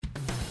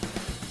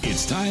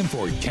It's time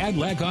for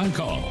Cadillac On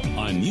Call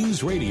on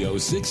News Radio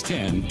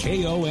 610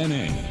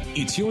 KONA.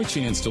 It's your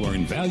chance to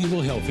learn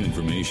valuable health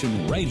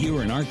information right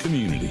here in our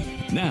community.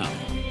 Now,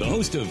 the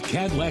host of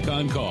Cadillac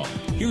On Call,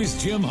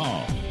 here's Jim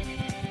Hall.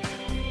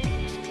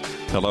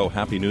 Hello,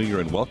 Happy New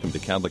Year, and welcome to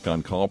Cadillac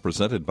On Call,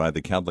 presented by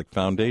the Cadillac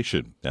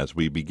Foundation. As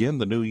we begin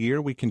the new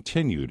year, we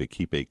continue to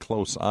keep a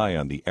close eye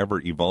on the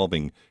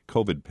ever-evolving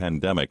COVID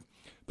pandemic.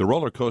 The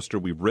roller coaster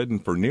we've ridden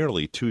for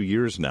nearly 2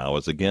 years now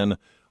is again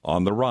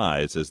on the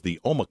rise as the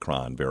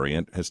Omicron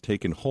variant has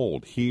taken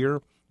hold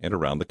here and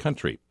around the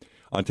country.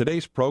 On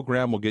today's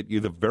program, we'll get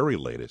you the very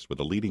latest with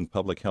a leading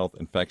public health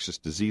infectious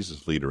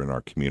diseases leader in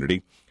our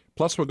community.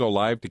 Plus, we'll go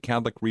live to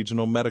Cadillac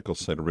Regional Medical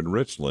Center in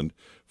Richland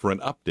for an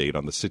update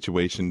on the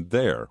situation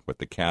there with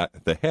the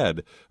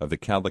head of the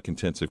Cadillac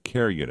Intensive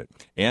Care Unit.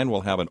 And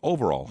we'll have an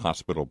overall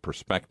hospital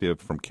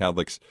perspective from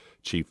Cadillac's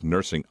Chief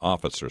Nursing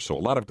Officer. So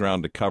a lot of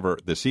ground to cover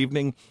this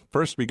evening.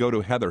 First, we go to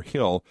Heather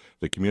Hill,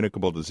 the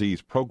Communicable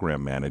Disease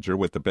Program Manager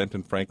with the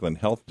Benton Franklin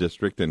Health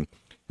District. And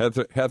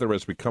Heather,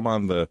 as we come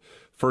on the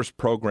first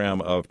program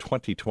of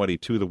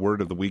 2022, the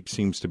word of the week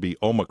seems to be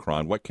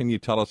Omicron. What can you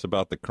tell us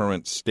about the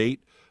current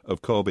state of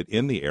COVID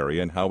in the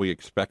area and how we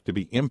expect to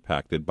be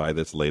impacted by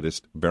this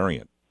latest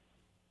variant?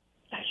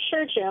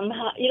 Sure, Jim.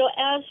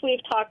 As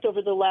we've talked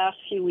over the last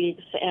few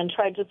weeks and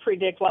tried to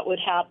predict what would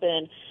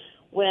happen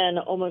when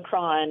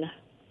Omicron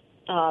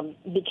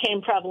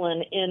became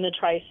prevalent in the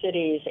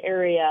Tri-Cities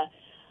area,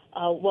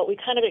 what we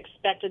kind of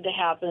expected to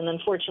happen,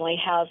 unfortunately,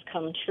 has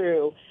come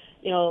true.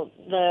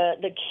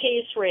 The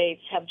case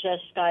rates have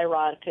just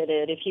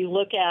skyrocketed. If you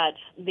look at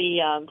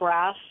the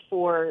graph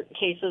for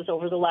cases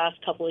over the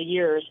last couple of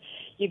years,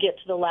 you get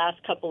to the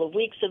last couple of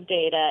weeks of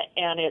data,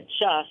 and it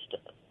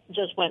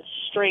just went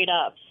straight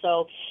up.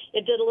 So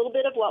it did a little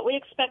bit of what we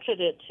expected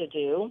it to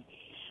do.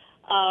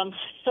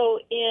 So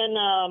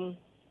in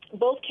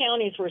both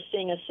counties, we're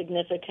seeing a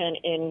significant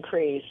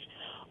increase.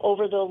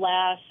 Over the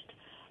last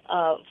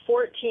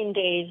 14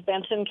 days,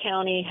 Benton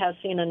County has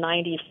seen a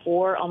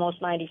 94,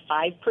 almost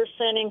 95%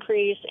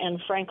 increase,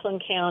 and Franklin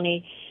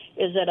County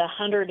is at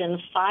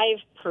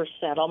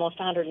 105%, almost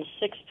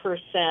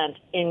 106%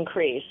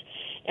 increase.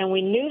 And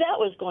we knew that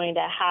was going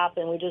to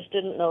happen. We just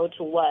didn't know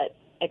to what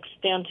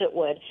extent it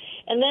would.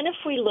 And then if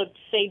we look,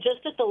 say,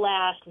 just at the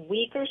last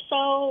week or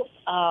so,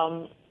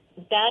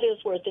 that is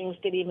where things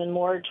get even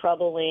more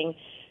troubling,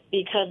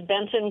 because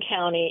Benton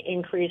County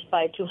increased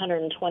by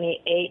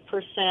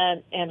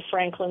 228% and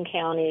Franklin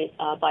County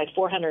by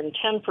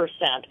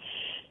 410%.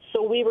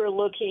 So we were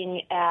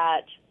looking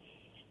at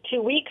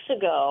 2 weeks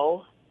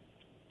ago,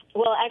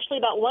 well, actually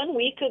about 1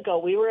 week ago,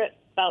 we were at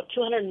about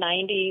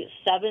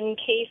 297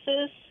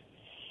 cases,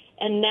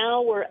 and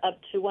now we're up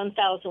to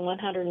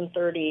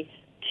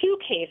 1,132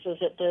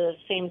 cases at the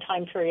same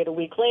time period a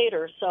week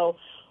later. So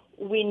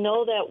we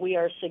know that we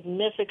are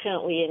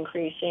significantly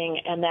increasing,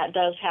 and that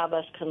does have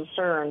us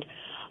concerned.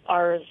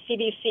 Our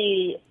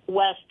CDC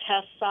West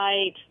test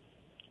site,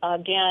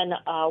 again,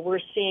 we're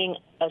seeing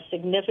a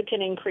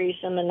significant increase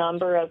in the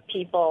number of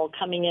people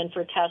coming in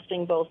for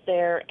testing both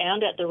there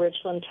and at the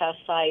Richland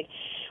test site,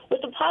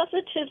 with the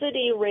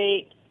positivity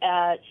rate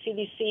at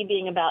CDC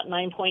being about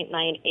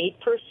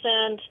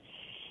 9.98%,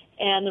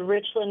 and the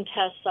Richland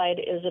test site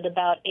is at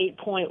about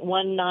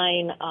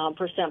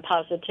 8.19%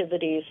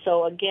 positivity.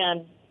 So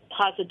again,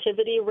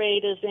 positivity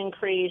rate is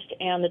increased,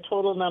 and the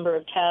total number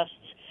of tests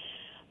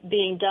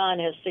being done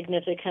has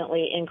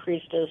significantly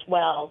increased as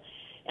well.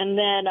 And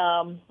then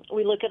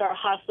we look at our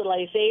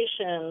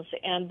hospitalizations,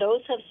 and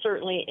those have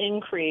certainly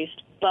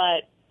increased,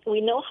 but we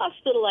know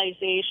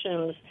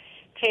hospitalizations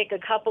take a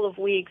couple of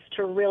weeks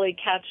to really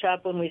catch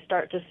up when we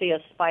start to see a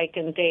spike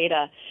in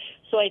data.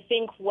 So I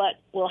think what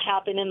will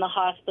happen in the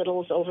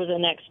hospitals over the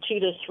next 2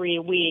 to 3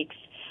 weeks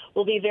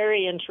will be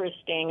very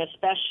interesting,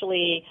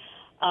 especially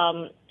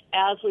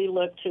as we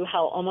look to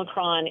how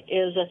Omicron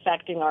is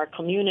affecting our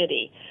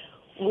community.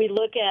 We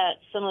look at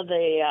some of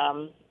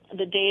the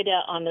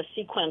data on the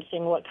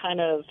sequencing, what kind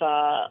of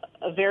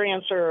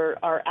variants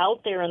are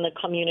out there in the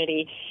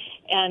community.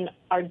 And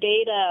our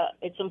data,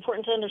 it's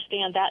important to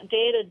understand that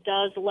data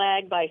does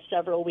lag by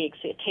several weeks.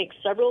 It takes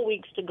several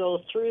weeks to go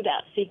through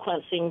that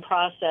sequencing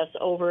process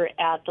over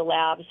at the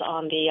labs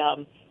on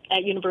the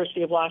at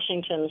University of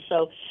Washington.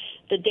 So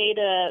the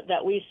data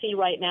that we see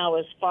right now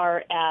as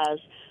far as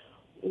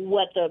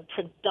what the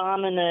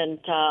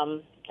predominant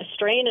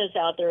strain is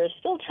out there is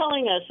still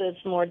telling us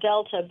it's more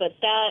Delta, but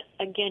that,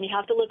 again, you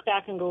have to look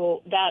back and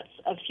go, that's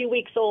a few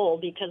weeks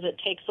old because it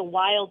takes a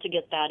while to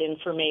get that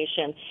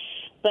information.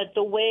 But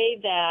the way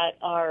that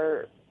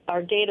our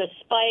data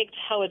spiked,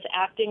 how it's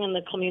acting in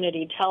the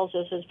community tells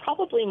us is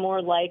probably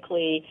more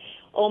likely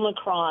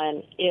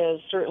Omicron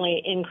is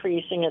certainly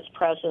increasing its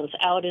presence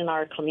out in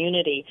our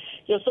community.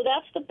 So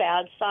that's the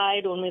bad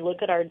side. When we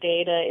look at our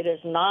data, it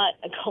is not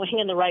going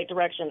in the right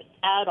direction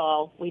at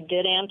all. We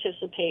did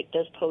anticipate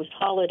this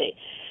post-holiday.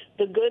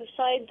 The good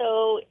side,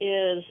 though,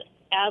 is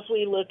as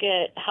we look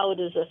at how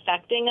it is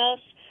affecting us,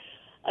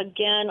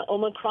 again,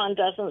 Omicron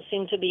doesn't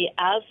seem to be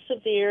as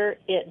severe.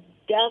 It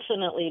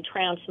definitely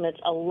transmits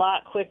a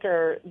lot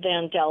quicker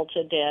than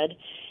Delta did.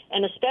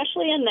 And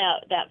especially in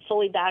that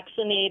fully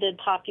vaccinated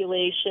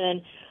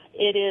population,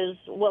 it is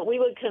what we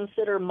would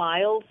consider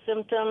mild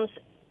symptoms.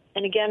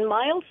 And again,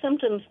 mild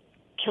symptoms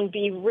can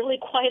be really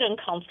quite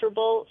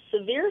uncomfortable.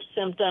 Severe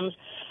symptoms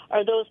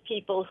are those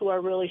people who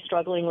are really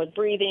struggling with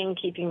breathing,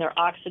 keeping their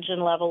oxygen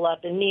level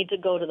up, and need to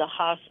go to the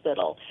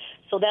hospital.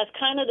 So that's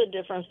kind of the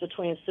difference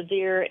between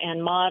severe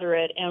and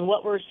moderate. And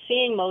what we're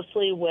seeing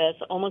mostly with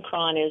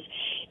Omicron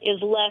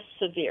is less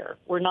severe.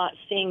 We're not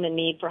seeing the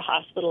need for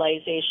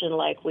hospitalization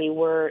like we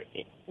were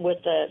with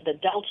the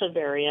Delta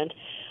variant.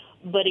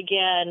 But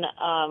again,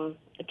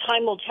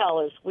 time will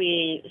tell as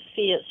we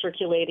see it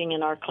circulating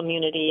in our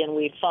community and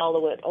we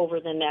follow it over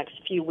the next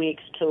few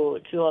weeks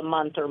to a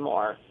month or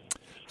more.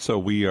 So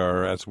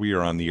as we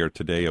are on the air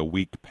today, a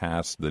week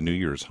past the New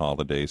Year's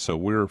holiday, so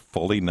we're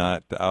fully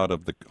not out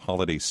of the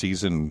holiday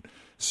season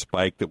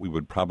spike that we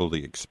would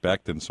probably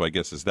expect. And so I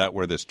guess, is that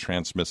where this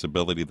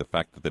transmissibility, the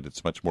fact that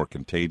it's much more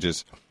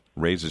contagious,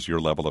 raises your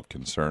level of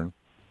concern?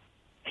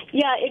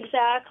 Yeah,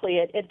 exactly.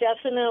 It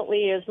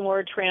definitely is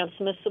more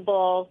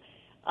transmissible.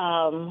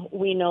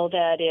 We know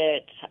that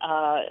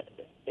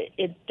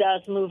it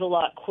does move a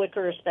lot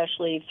quicker,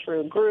 especially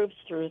through groups,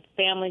 through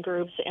family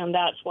groups, and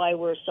that's why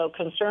we're so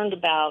concerned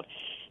about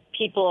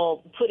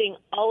people putting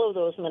all of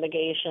those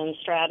mitigation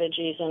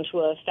strategies into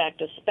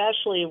effect,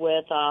 especially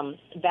with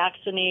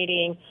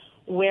vaccinating,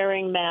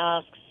 wearing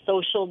masks,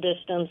 social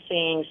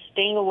distancing,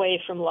 staying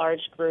away from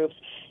large groups,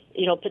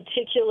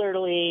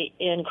 particularly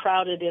in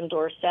crowded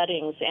indoor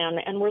settings.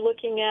 And we're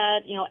looking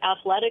at,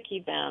 athletic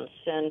events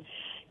and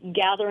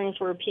gatherings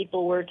where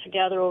people were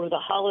together over the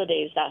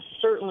holidays. That's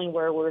certainly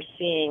where we're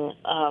seeing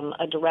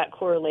a direct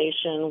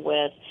correlation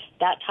with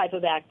that type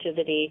of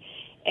activity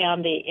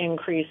and the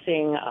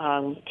increasing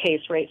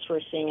case rates we're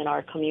seeing in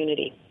our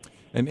community.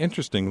 And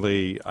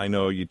interestingly, I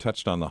know you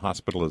touched on the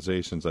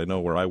hospitalizations. I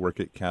know where I work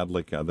at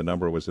Cadlick, the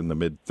number was in the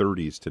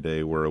mid-30s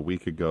today, where a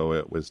week ago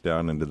it was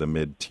down into the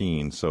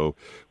mid-teens. So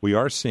we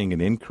are seeing an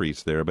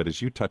increase there. But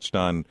as you touched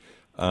on,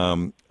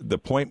 the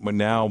point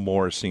now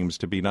more seems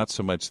to be not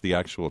so much the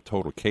actual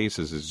total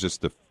cases, is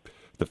just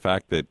the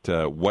fact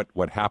that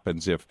what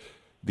happens if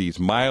these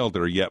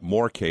milder yet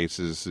more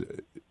cases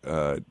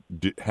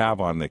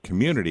have on the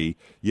community,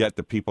 yet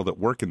the people that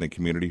work in the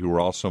community who are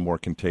also more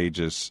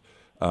contagious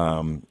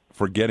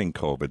for getting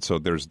COVID. So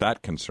there's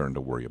that concern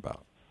to worry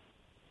about.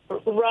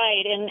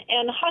 Right,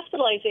 and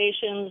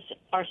hospitalizations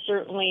are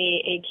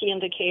certainly a key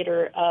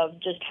indicator of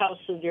just how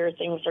severe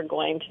things are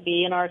going to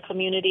be in our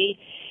community.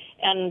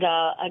 And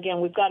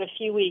again, we've got a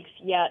few weeks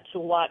yet to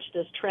watch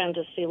this trend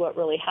to see what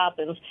really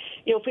happens.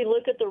 If we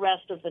look at the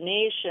rest of the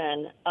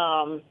nation,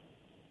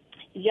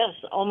 yes,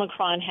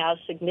 Omicron has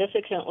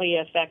significantly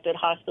affected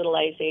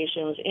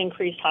hospitalizations,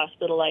 increased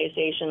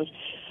hospitalizations,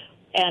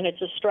 and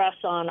it's a stress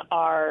on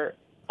our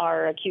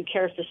acute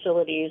care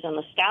facilities and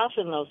the staff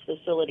in those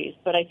facilities.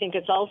 But I think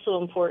it's also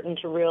important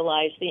to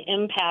realize the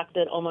impact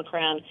that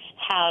Omicron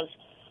has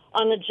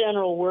on the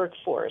general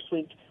workforce.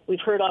 We've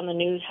heard on the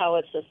news how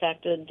it's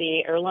affected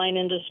the airline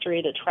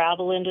industry, the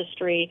travel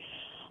industry,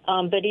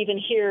 but even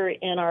here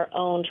in our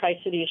own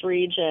Tri-Cities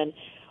region,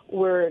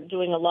 we're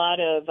doing a lot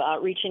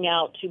of reaching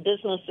out to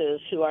businesses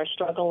who are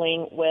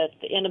struggling with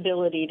the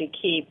inability to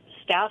keep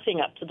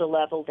staffing up to the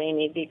level they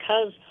need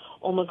because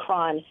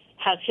Omicron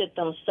has hit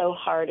them so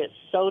hard. It's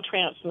so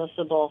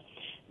transmissible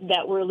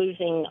that we're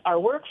losing our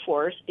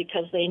workforce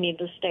because they need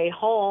to stay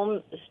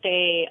home,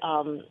 stay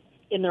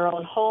in their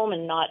own home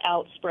and not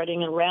out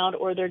spreading around,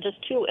 or they're just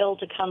too ill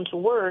to come to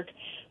work,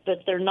 but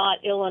they're not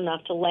ill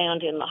enough to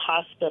land in the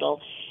hospital.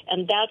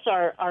 And that's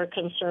our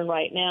concern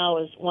right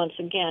now is, once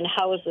again,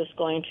 how is this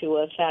going to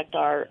affect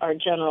our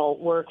general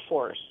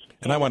workforce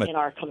in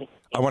our community?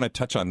 I want to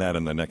touch on that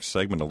in the next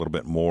segment a little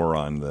bit more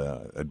on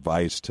the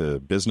advice to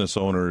business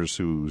owners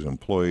whose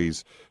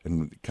employees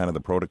and kind of the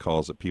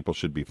protocols that people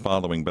should be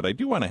following. But I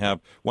do want to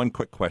have one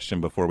quick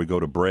question before we go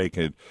to break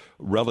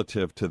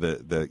relative to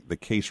the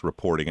case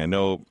reporting. I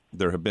know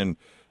there have been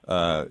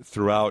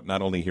throughout,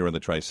 not only here in the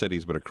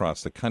Tri-Cities, but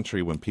across the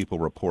country, when people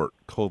report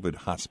COVID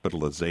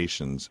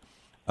hospitalizations,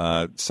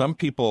 some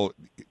people,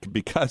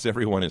 because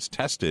everyone is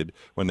tested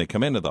when they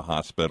come into the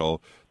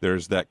hospital,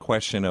 there's that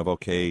question of,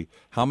 okay,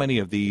 how many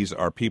of these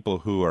are people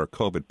who are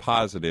COVID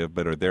positive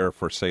but are there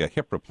for, say, a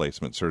hip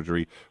replacement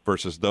surgery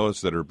versus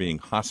those that are being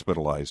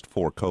hospitalized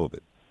for COVID?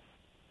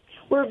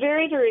 We're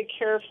very, very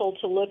careful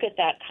to look at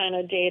that kind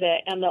of data,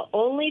 and the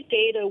only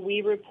data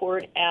we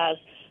report as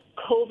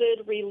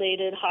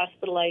COVID-related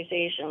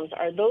hospitalizations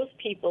are those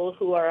people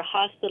who are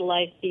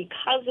hospitalized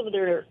because of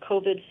their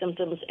COVID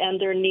symptoms and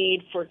their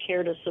need for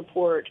care to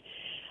support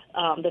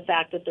the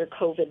fact that they're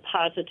COVID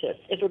positive.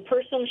 If a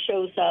person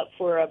shows up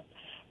for a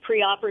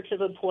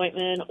preoperative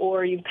appointment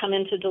or you've come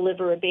in to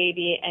deliver a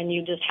baby and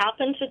you just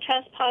happen to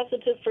test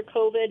positive for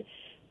COVID,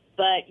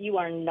 but you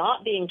are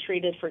not being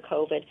treated for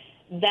COVID,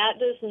 that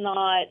does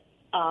not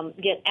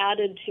get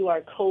added to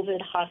our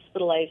COVID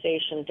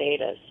hospitalization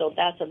data. So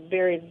that's a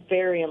very,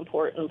 very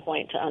important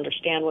point to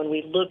understand when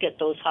we look at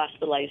those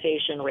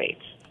hospitalization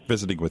rates.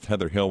 visiting with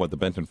Heather Hill with the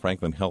Benton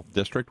Franklin Health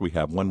District. We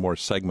have one more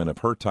segment of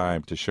her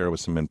time to share with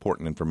some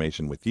important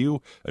information with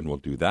you, and we'll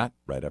do that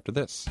right after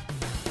this.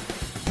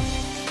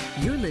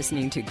 You're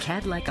listening to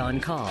Cadillac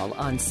On Call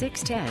on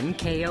 610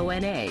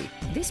 KONA.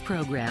 This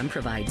program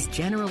provides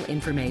general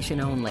information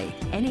only.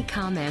 Any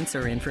comments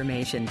or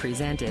information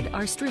presented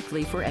are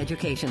strictly for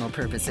educational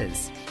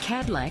purposes.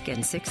 Cadillac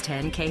and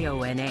 610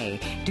 KONA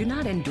do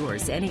not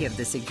endorse any of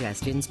the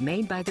suggestions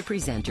made by the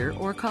presenter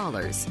or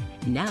callers.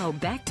 Now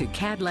back to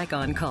Cadillac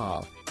On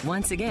Call.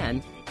 Once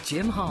again,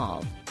 Jim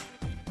Hall.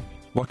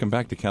 Welcome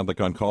back to Cadillac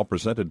On Call,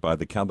 presented by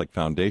the Cadillac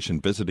Foundation,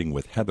 visiting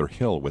with Heather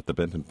Hill with the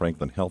Benton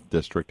Franklin Health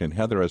District. And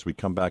Heather, as we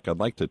come back, I'd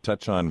like to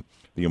touch on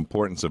the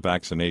importance of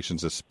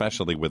vaccinations,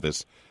 especially with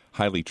this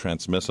highly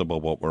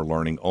transmissible, what we're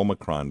learning,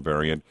 Omicron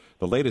variant.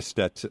 The latest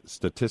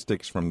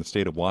statistics from the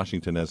state of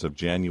Washington as of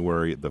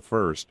January the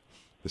 1st,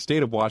 the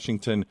state of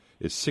Washington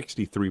is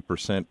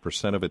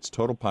 63% of its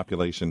total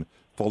population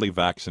fully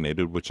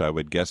vaccinated, which I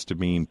would guess to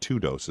mean 2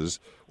 doses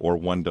or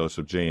 1 dose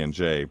of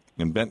J&J.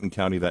 In Benton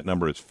County, that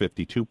number is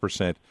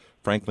 52%.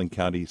 Franklin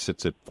County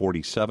sits at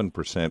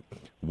 47%.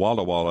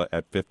 Walla Walla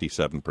at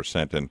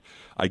 57%. And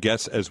I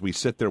guess as we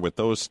sit there with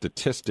those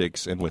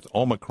statistics and with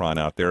Omicron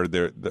out there,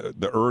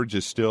 the urge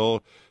is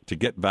still to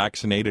get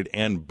vaccinated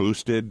and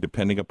boosted,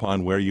 depending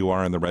upon where you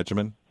are in the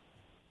regimen?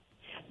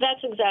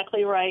 That's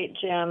exactly right,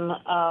 Jim.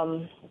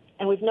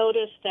 And we've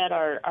noticed that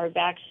our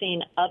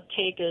vaccine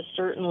uptake has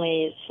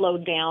certainly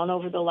slowed down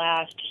over the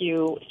last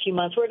few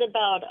months. We're at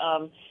about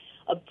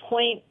a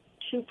 0.2%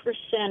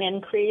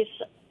 increase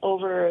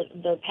over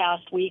the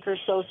past week or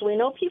so. So we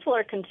know people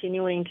are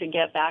continuing to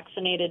get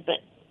vaccinated, but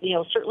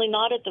certainly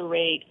not at the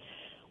rate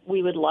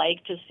we would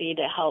like to see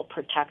to help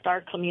protect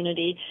our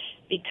community,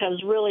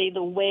 because really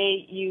the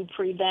way you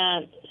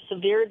prevent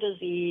severe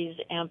disease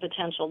and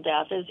potential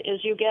death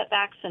is you get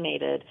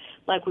vaccinated.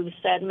 Like we've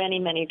said many,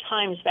 many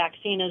times,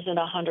 vaccine isn't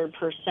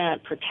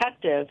 100%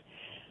 protective,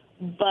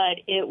 but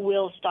it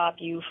will stop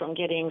you from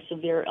getting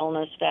severe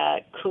illness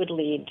that could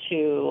lead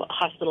to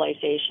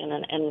hospitalization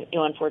and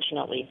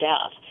unfortunately,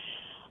 death.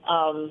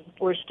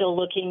 We're still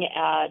looking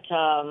at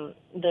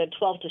the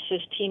 12 to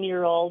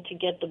 15-year-old to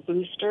get the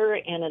booster,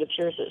 and it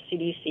appears that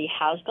CDC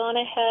has gone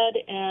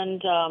ahead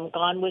and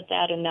gone with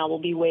that, and now we'll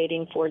be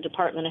waiting for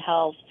Department of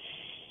Health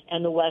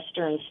and the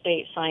Western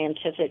State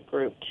Scientific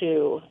Group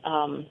to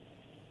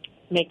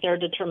make their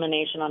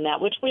determination on that,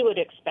 which we would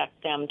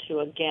expect them to,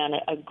 again,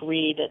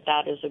 agree that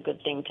that is a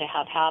good thing to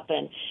have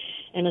happen.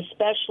 And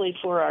especially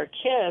for our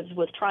kids,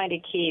 with trying to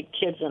keep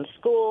kids in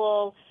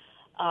school,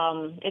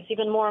 it's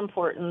even more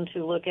important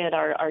to look at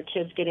our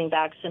kids getting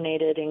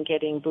vaccinated and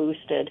getting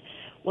boosted.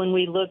 When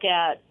we look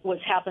at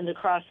what's happened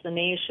across the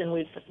nation,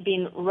 we've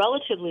been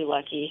relatively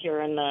lucky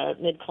here in the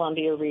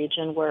Mid-Columbia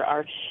region where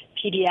our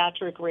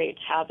pediatric rates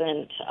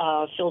haven't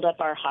filled up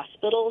our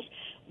hospitals,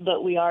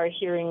 but we are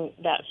hearing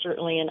that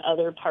certainly in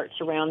other parts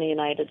around the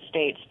United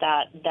States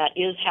that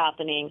is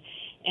happening,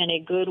 and a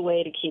good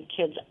way to keep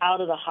kids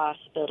out of the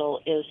hospital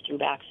is through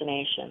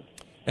vaccination.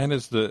 And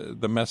is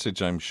the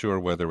message, I'm sure,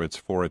 whether it's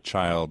for a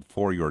child,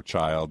 for your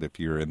child,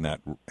 if you're in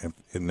that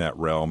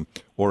realm,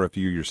 or if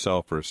you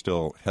yourself are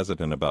still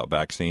hesitant about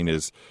vaccine,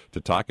 is to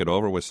talk it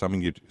over with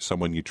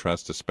someone you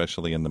trust,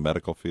 especially in the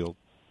medical field?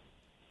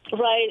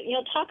 Right.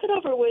 Talk it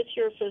over with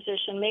your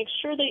physician. Make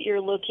sure that you're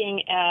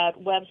looking at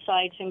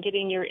websites and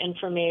getting your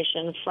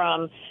information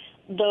from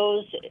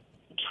those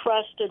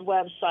trusted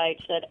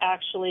websites that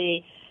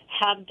actually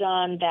have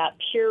done that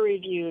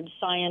peer-reviewed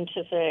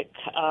scientific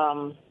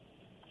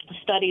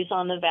studies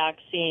on the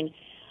vaccine.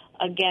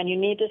 Again, you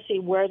need to see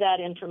where that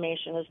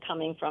information is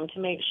coming from to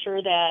make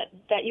sure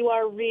that you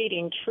are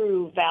reading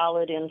true,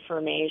 valid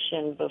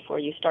information before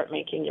you start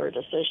making your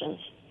decisions.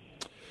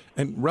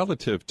 And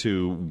relative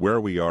to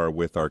where we are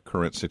with our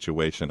current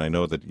situation, I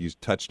know that you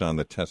touched on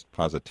the test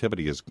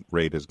positivity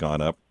rate has gone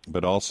up,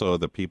 but also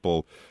the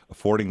people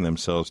affording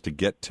themselves to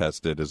get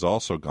tested has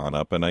also gone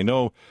up. And I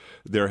know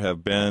there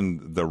have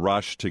been the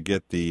rush to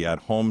get the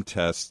at-home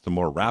tests, the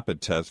more rapid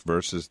tests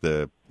versus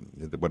the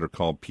what are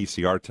called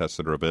PCR tests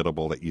that are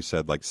available that you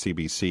said like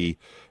CBC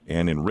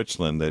and in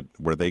Richland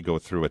where they go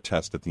through a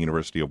test at the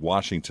University of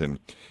Washington.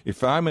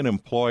 If I'm an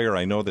employer,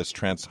 I know this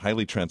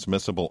highly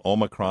transmissible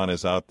Omicron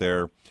is out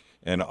there.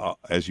 And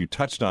as you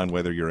touched on,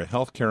 whether you're a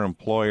healthcare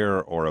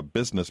employer or a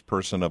business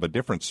person of a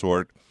different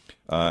sort,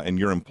 and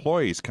your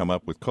employees come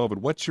up with COVID,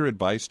 what's your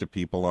advice to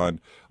people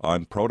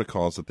on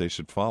protocols that they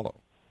should follow?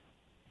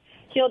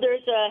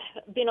 There's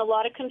been a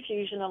lot of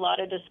confusion, a lot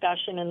of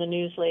discussion in the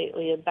news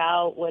lately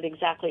about what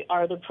exactly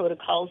are the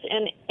protocols.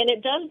 And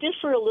it does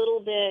differ a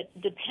little bit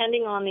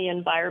depending on the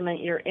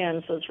environment you're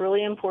in. So it's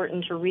really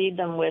important to read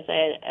them with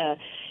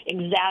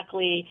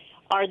exactly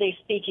are they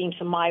speaking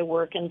to my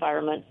work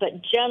environment.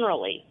 But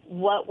generally,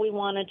 what we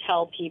want to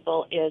tell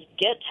people is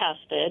get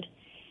tested.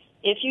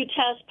 If you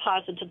test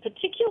positive,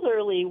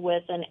 particularly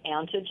with an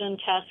antigen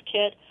test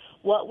kit,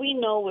 what we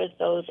know with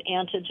those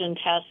antigen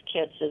test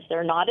kits is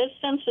they're not as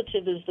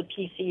sensitive as the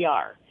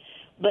PCR,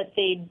 but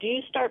they do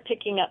start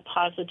picking up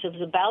positives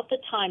about the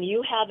time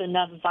you have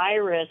enough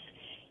virus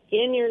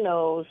in your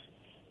nose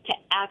to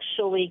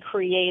actually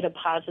create a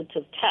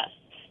positive test.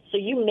 So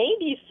you may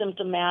be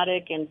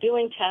symptomatic and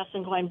doing tests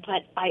and going,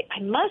 but I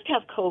must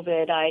have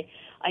COVID. I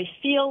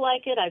feel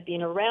like it. I've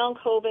been around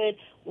COVID.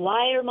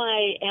 Why are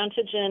my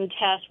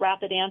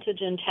rapid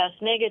antigen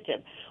tests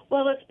negative?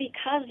 Well, it's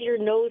because your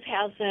nose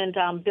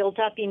hasn't built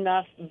up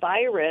enough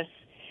virus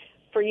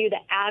for you to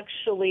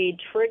actually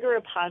trigger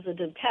a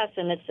positive test.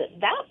 And it's at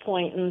that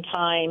point in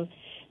time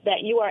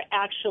that you are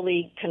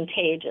actually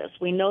contagious.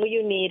 We know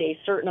you need a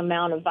certain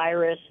amount of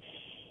virus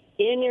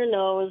in your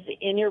nose,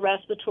 in your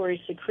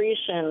respiratory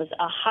secretions,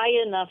 a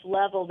high enough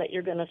level that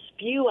you're going to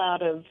spew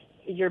out of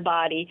your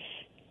body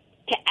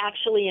to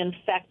actually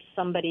infect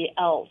somebody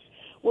else.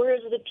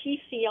 Whereas the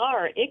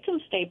PCR, it can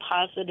stay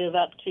positive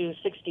up to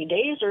 60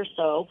 days or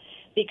so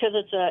because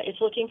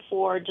it's looking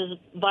for just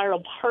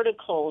viral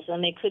particles,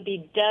 and they could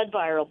be dead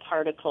viral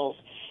particles,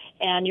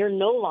 and you're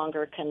no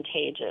longer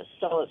contagious.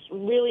 So it's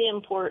really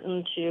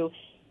important to,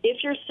 if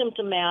you're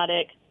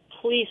symptomatic,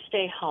 please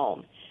stay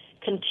home.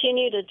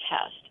 Continue to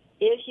test.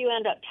 If you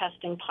end up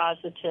testing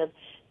positive,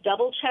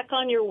 double check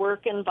on your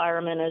work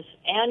environment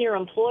and your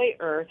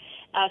employer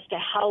as to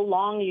how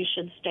long you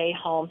should stay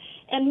home,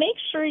 and make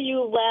sure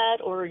you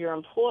or your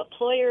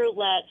employer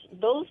lets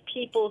those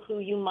people who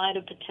you might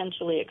have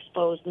potentially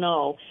exposed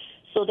know,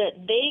 so that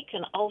they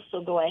can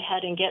also go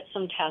ahead and get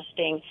some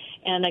testing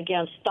and,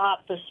 again,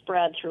 stop the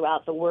spread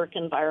throughout the work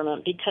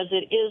environment, because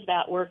it is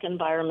that work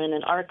environment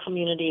in our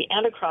community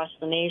and across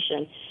the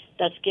nation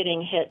that's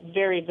getting hit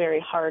very,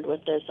 very hard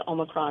with this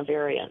Omicron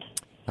variant.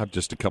 I have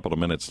just a couple of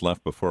minutes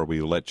left before we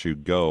let you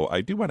go.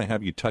 I do want to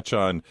have you touch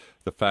on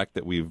the fact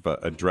that we've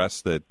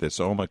addressed that this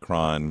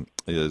Omicron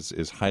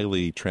is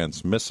highly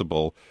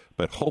transmissible,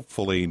 but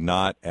hopefully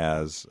not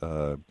as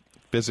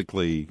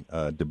physically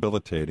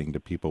debilitating to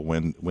people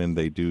when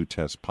they do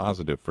test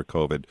positive for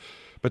COVID.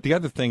 But the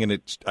other thing,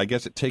 and I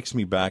guess it takes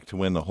me back to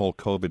when the whole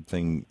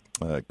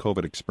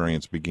COVID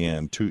experience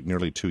began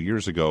nearly 2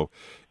 years ago.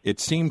 It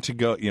seemed to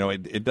go,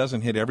 it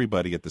doesn't hit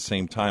everybody at the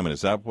same time. And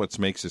is that what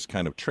makes this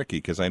kind of tricky?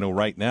 Because I know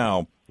right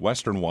now,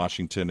 Western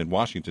Washington and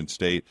Washington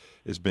State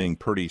is being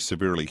pretty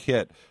severely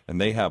hit, and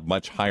they have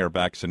much higher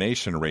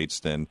vaccination rates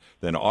than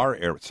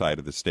our side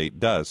of the state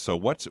does. So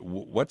what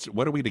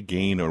are we to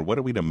gain, or what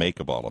are we to make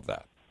of all of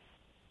that?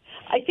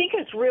 I think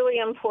it's really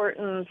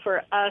important for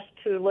us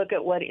to look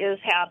at what is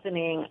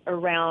happening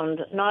around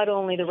not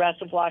only the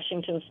rest of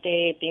Washington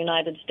State, the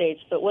United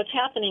States, but what's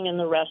happening in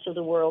the rest of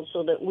the world,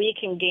 so that we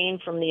can gain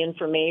from the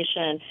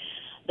information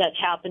that's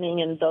happening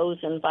in those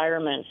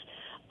environments.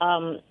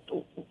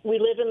 We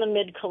live in the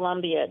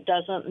mid-Columbia. It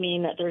doesn't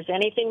mean that there's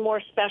anything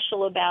more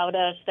special about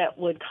us that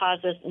would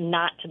cause us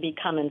not to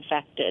become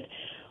infected.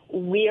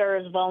 We are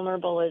as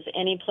vulnerable as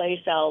any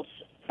place else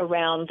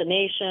around the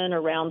nation,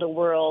 around the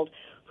world,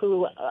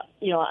 who,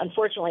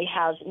 unfortunately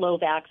has low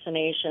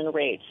vaccination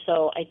rates.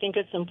 So I think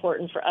it's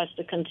important for us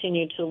to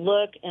continue to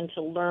look and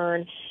to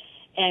learn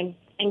and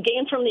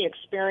gain from the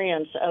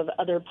experience of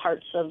other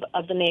parts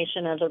of the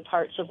nation, other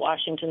parts of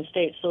Washington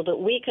State, so that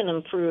we can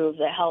improve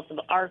the health of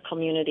our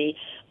community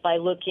by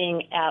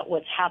looking at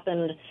what's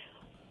happened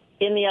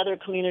in the other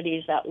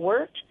communities that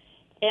worked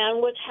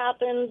and what's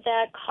happened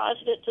that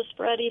caused it to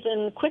spread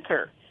even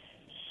quicker.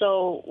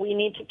 So we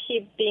need to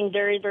keep being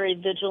very, very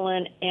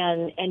vigilant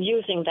and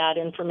using that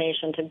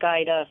information to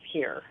guide us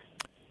here.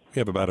 We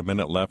have about a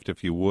minute left,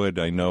 if you would.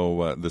 I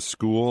know the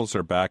schools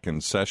are back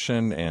in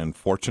session and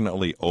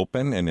fortunately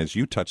open, and as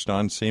you touched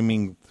on,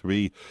 seeming to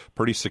be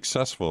pretty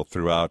successful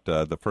throughout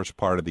the first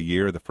part of the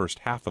year, the first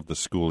half of the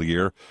school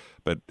year.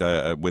 But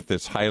with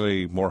this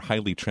more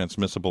highly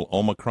transmissible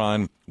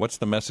Omicron, what's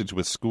the message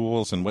with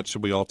schools, and what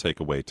should we all take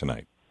away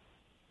tonight?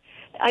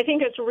 I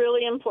think it's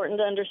really important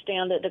to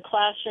understand that the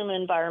classroom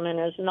environment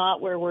is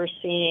not where we're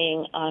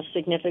seeing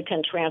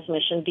significant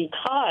transmission,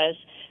 because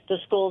the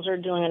schools are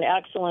doing an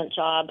excellent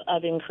job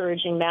of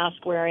encouraging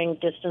mask wearing,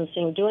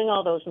 distancing, doing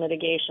all those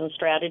mitigation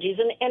strategies.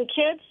 And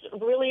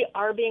kids really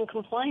are being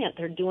compliant.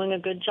 They're doing a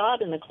good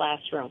job in the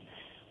classroom.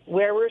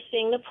 Where we're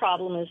seeing the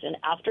problem is in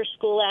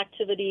after-school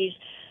activities,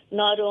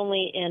 not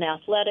only in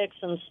athletics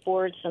and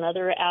sports and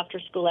other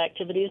after-school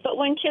activities, but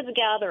when kids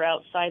gather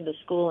outside the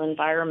school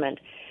environment.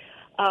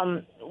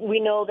 We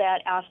know that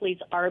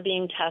athletes are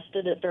being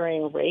tested at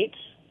varying rates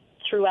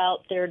throughout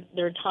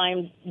their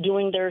time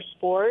doing their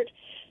sport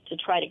to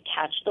try to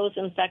catch those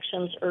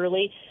infections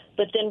early.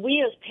 But then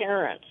we as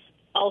parents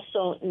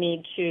also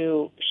need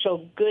to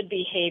show good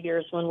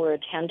behaviors when we're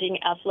attending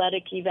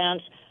athletic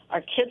events.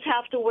 Our kids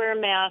have to wear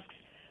masks.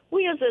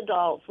 We as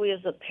adults, we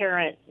as a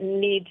parent,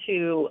 need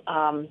to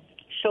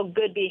show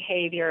good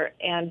behavior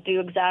and do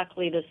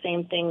exactly the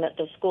same thing that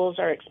the schools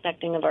are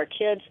expecting of our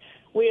kids.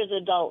 We as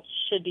adults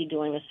should be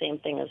doing the same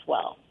thing as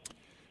well.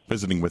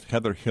 Visiting with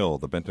Heather Hill,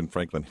 the Benton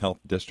Franklin Health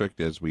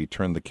District, as we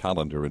turn the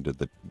calendar into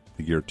the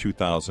year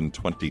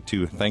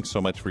 2022. Thanks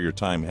so much for your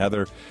time,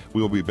 Heather.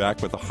 We will be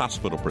back with a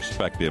hospital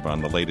perspective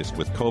on the latest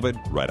with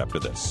COVID right after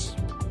this.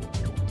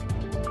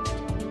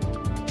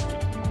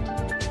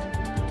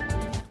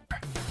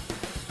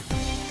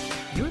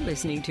 You're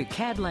listening to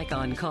Cadillac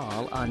On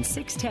Call on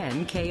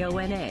 610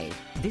 KONA.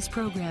 This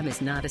program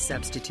is not a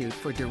substitute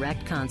for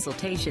direct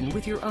consultation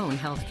with your own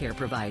healthcare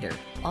provider.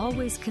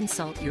 Always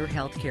consult your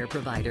healthcare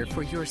provider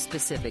for your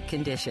specific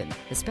condition,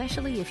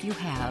 especially if you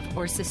have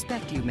or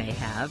suspect you may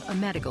have a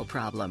medical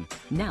problem.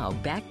 Now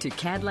back to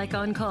Cadillac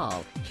On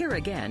Call. Here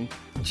again,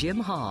 Jim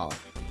Hall.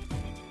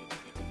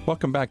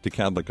 Welcome back to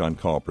Cadillac On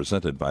Call,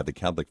 presented by the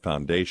Cadillac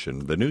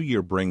Foundation. The new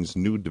year brings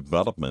new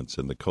developments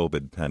in the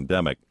COVID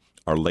pandemic.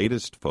 Our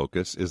latest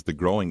focus is the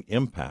growing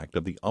impact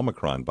of the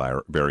Omicron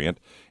variant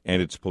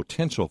and its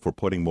potential for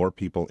putting more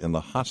people in the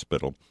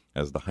hospital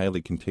as the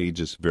highly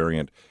contagious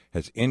variant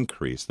has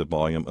increased the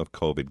volume of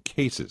COVID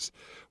cases.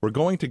 We're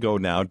going to go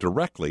now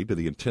directly to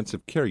the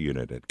intensive care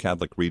unit at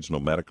Cadillac Regional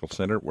Medical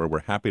Center, where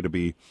we're happy to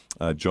be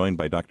joined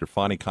by Dr.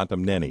 Fani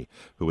Kantamneni,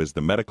 who is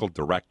the medical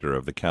director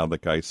of the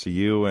Cadillac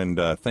ICU.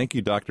 And thank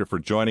you, doctor, for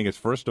joining us.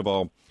 First of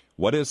all,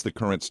 what is the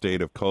current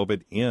state of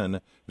COVID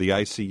in the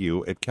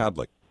ICU at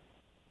Cadillac?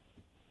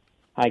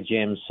 Hi,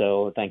 Jim.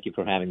 So thank you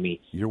for having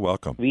me. You're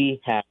welcome.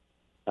 We have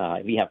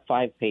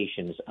 5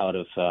 patients out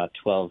of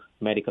 12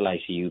 medical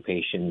ICU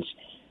patients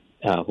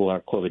who are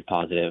COVID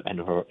positive and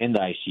who are in the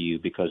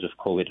ICU because of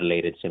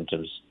COVID-related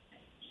symptoms.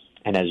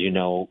 And as you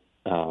know,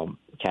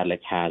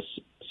 Cadillac has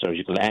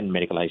surgical and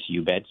medical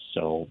ICU beds,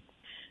 so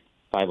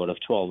 5 out of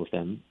 12 of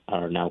them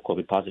are now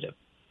COVID positive.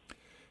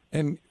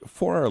 And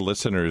for our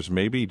listeners,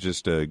 maybe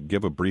just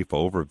give a brief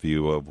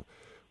overview of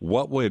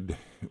what would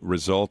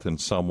result in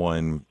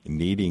someone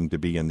needing to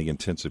be in the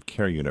intensive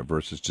care unit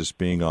versus just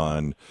being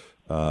on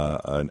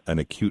an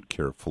acute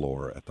care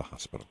floor at the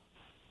hospital?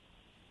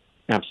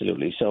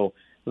 Absolutely. So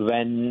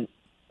when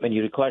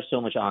you require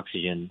so much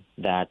oxygen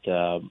that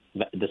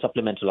the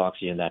supplemental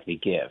oxygen that we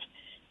give,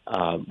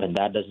 when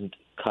that doesn't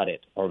cut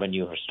it, or when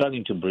you are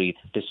struggling to breathe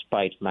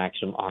despite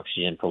maximum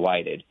oxygen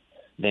provided,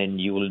 then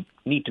you will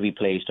need to be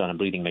placed on a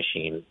breathing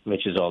machine,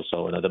 which is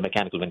also the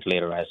mechanical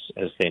ventilator as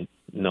they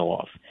know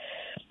of.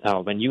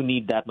 When you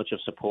need that much of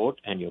support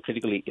and you're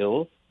critically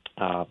ill,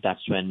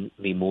 that's when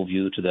we move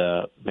you to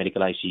the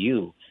medical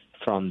ICU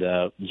from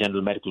the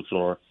general medical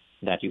floor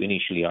that you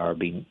initially are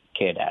being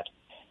cared at.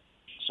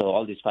 So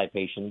all these 5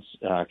 patients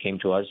came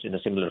to us in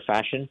a similar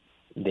fashion.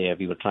 They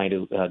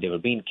were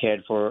being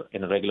cared for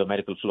in a regular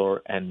medical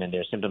floor, and when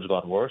their symptoms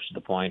got worse to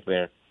the point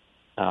where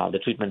the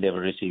treatment they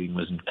were receiving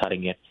wasn't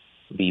cutting it,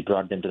 we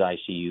brought them to the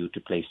ICU to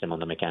place them on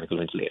the mechanical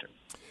ventilator.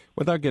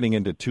 Without getting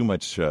into too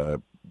much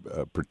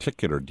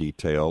particular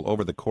detail,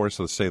 over the course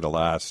of, say, the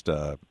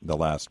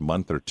last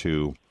month or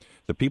two,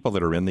 the people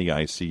that are in the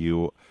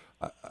ICU,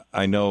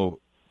 I know,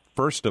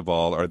 first of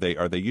all, are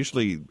they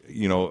usually,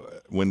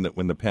 when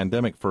the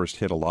pandemic first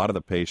hit, a lot of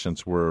the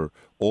patients were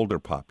older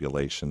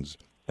populations.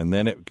 And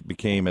then it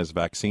became, as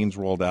vaccines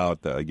rolled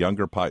out,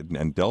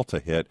 and Delta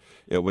hit,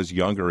 it was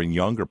younger and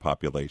younger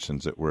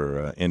populations that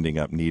were ending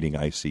up needing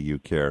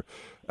ICU care.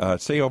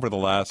 Say over the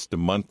last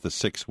month to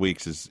 6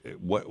 weeks,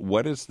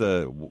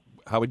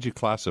 how would you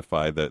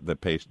classify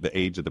the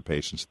age of the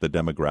patients, the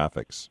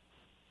demographics?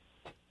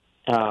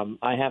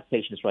 I have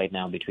patients right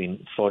now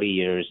between 40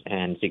 years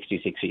and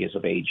 66 years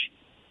of age.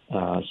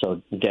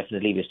 So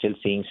definitely we're still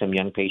seeing some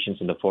young patients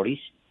in the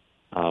 40s.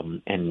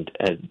 And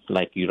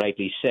like you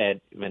rightly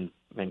said, when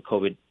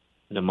COVID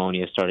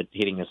pneumonia started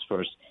hitting us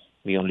first,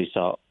 we only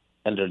saw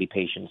elderly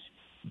patients,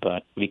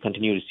 but we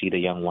continue to see the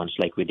young ones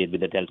like we did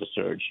with the Delta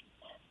surge.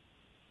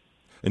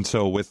 And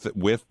so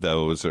with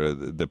those, or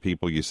the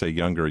people you say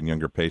younger and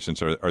younger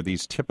patients, are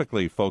these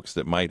typically folks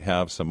that might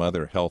have some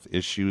other health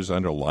issues,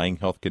 underlying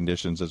health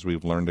conditions, as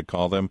we've learned to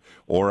call them,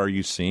 or are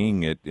you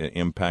seeing it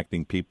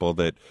impacting people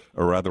that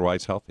are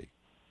otherwise healthy?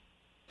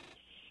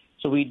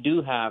 So we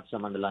do have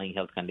some underlying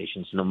health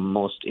conditions,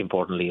 most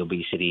importantly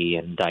obesity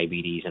and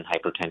diabetes and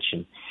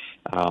hypertension.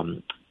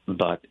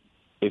 But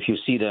if you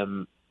see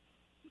them,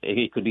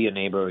 it could be a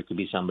neighbor, it could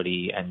be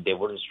somebody, and they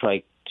wouldn't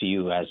strike to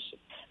you as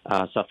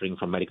suffering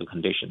from medical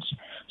conditions.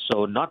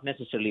 So not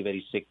necessarily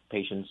very sick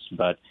patients,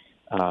 but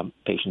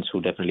patients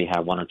who definitely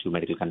have 1 or 2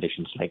 medical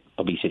conditions like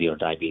obesity or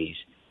diabetes.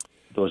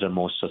 Those are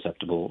most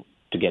susceptible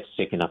to get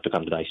sick enough to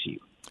come to the ICU.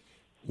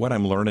 What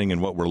I'm learning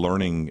and what we're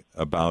learning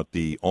about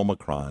the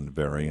Omicron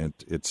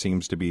variant, it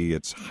seems to be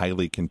it's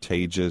highly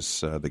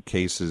contagious. The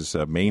cases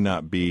may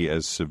not be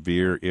as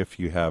severe if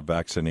you have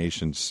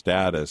vaccination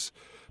status,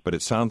 but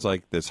it sounds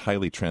like this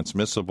highly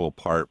transmissible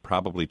part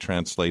probably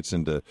translates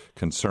into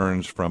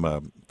concerns from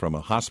a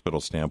hospital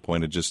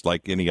standpoint, of just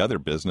like any other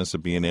business,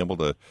 of being able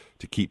to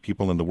keep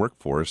people in the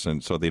workforce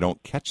and so they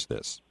don't catch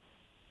this.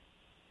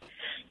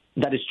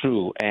 That is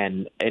true,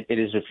 and it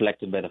is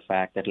reflected by the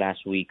fact that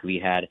last week we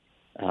had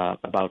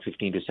about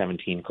 15 to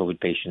 17 COVID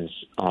patients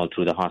all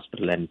through the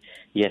hospital. And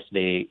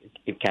yesterday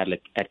at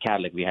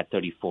Cadillac, we had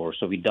 34.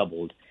 So we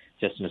doubled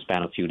just in a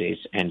span of a few days.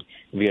 And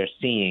we are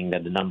seeing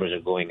that the numbers are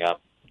going up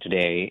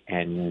today.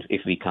 And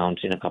if we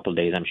count in a couple of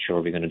days, I'm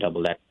sure we're going to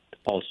double that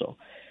also.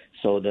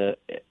 So the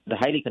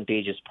highly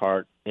contagious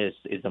part is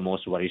the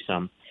most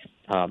worrisome.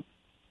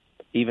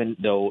 Even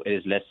though it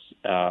is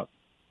less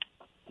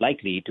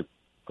likely to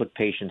put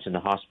patients in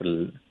the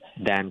hospital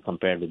than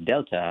compared with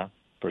Delta,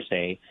 per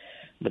se,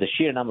 but the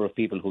sheer number of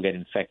people who get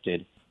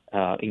infected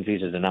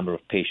increases the number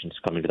of patients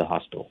coming to the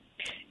hospital.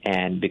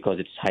 And because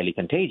it's highly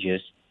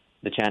contagious,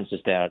 the chances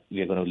that we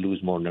are going to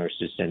lose more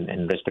nurses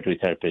and respiratory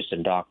therapists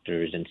and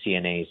doctors and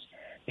CNAs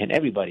and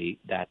everybody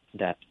that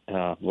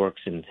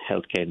works in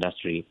healthcare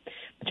industry,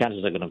 the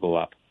chances are going to go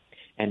up.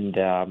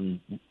 And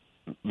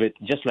with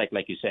just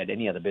like you said,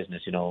 any other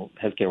business,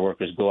 healthcare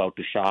workers go out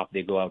to shop,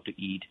 they go out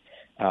to eat,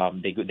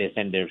 they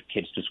send their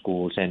kids to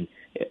schools, and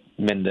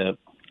when the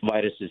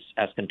virus is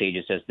as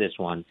contagious as this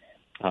one,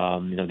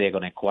 they're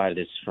going to acquire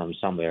this from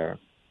somewhere,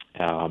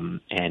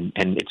 and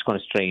it's going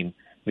to strain.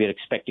 We are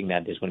expecting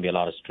that there's going to be a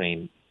lot of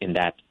strain in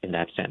that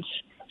sense.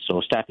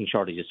 So staffing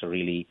shortages are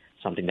really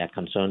something that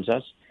concerns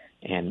us,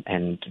 and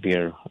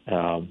we're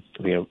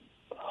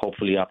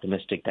hopefully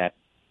optimistic that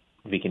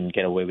we can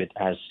get away with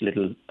as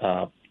little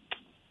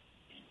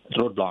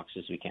roadblocks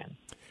as we can.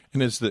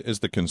 And is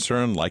the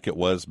concern like it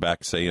was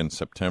back, say, in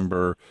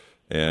September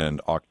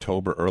and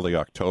October, early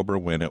October,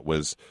 when it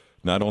was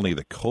not only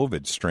the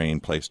COVID strain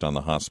placed on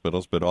the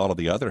hospitals, but all of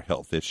the other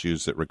health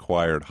issues that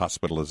required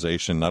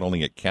hospitalization, not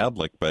only at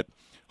Kadlec, but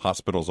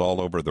hospitals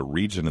all over the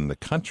region and the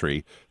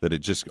country, that it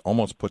just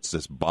almost puts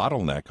this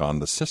bottleneck on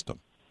the system?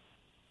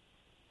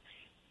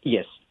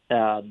 Yes,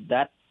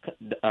 that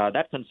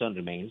concern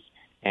remains,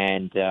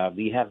 and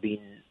we have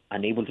been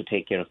unable to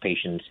take care of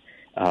patients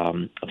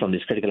from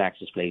these critical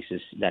access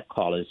places that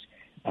call us.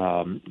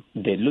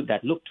 That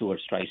look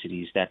towards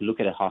Tri-Cities, that look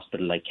at a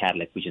hospital like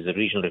Kadlec, which is a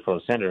regional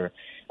referral center,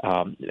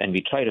 and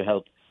we try to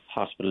help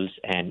hospitals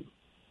and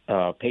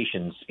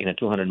patients in a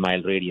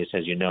 200-mile radius,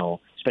 as you know,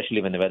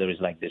 especially when the weather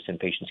is like this and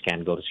patients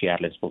can't go to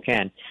Seattle and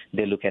Spokane.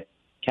 They look at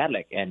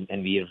Kadlec, and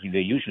we're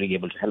usually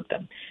able to help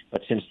them.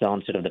 But since the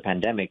onset of the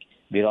pandemic,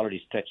 we're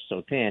already stretched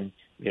so thin,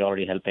 we're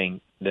already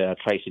helping the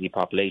Tri-City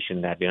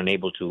population that we're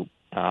unable to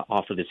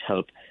offer this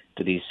help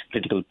to these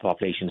critical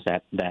populations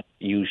that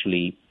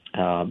usually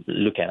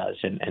look at us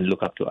and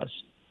look up to us.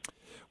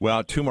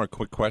 Well, two more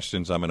quick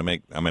questions. I'm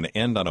going to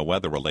end on a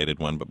weather-related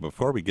one, but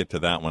before we get to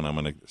that one, I'm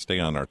going to stay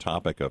on our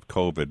topic of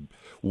COVID.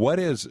 What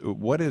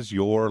is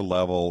your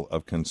level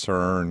of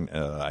concern?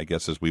 I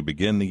guess as we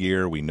begin the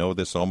year, we know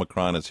this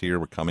Omicron is here.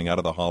 We're coming out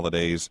of the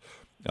holidays.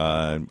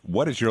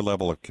 What is your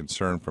level of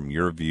concern from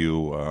your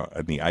view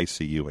in the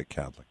ICU at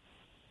Kadlec?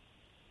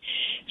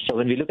 So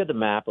when we look at the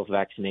map of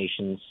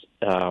vaccinations,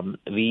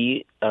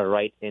 we are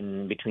right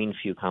in between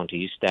few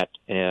counties that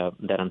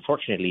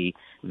unfortunately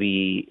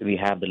we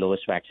have the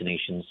lowest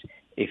vaccinations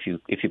if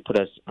you put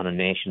us on a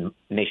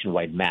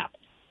nationwide map.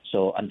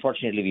 So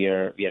unfortunately we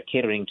are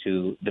catering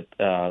to the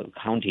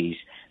counties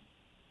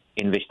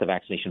in which the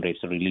vaccination rates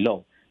are really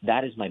low.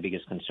 That is my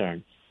biggest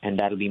concern, and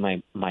that'll be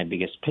my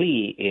biggest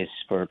plea is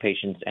for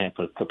patients and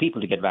for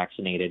people to get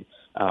vaccinated.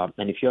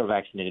 And if you're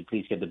vaccinated,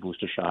 please get the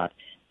booster shot.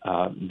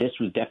 This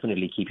will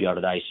definitely keep you out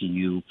of the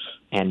ICU,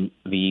 and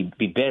we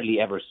barely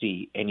ever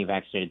see any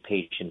vaccinated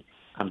patient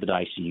come to the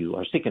ICU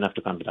or sick enough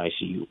to come to the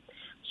ICU.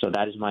 So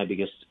that is my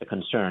biggest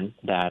concern,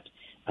 that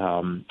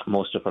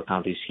most of our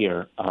counties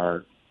here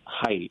are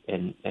high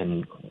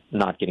and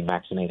not getting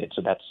vaccinated.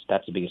 So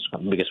that's the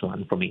biggest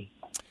one for me.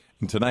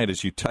 And tonight,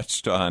 as you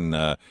touched on,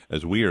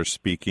 as we are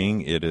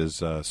speaking, it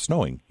is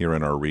snowing here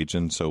in our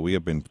region, so we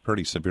have been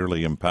pretty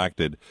severely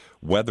impacted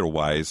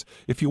weather-wise.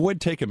 If you would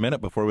take a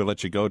minute before we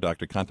let you go,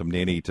 Dr.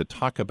 Contamneni, to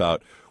talk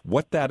about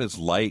what that is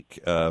like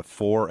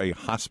for a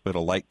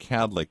hospital like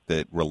Kadlec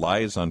that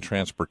relies on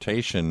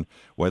transportation,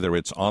 whether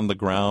it's on the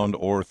ground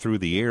or through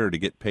the air, to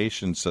get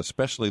patients,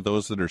 especially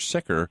those that are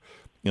sicker,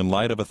 in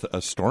light of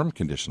a storm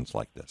conditions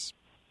like this.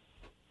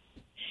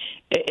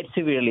 It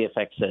severely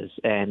affects us,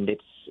 and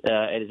it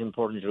is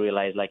important to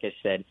realize, like I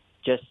said,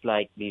 just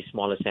like these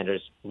smaller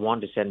centers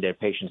want to send their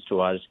patients to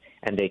us,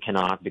 and they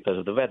cannot because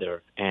of the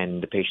weather,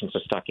 and the patients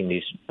are stuck in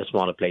these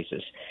smaller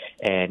places,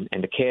 and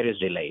the care is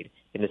delayed.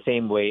 In the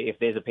same way, if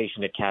there's a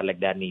patient at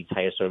Kadlec that needs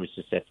higher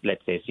services at,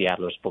 let's say,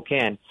 Seattle or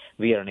Spokane,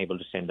 we are unable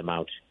to send them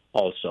out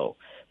also.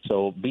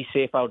 So be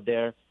safe out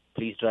there.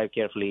 Please drive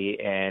carefully,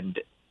 and,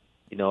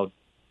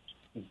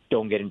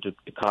 don't get into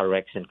car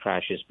wrecks and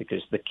crashes,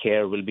 because the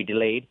care will be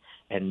delayed,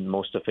 and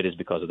most of it is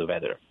because of the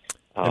weather.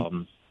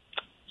 So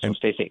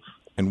stay safe.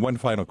 And one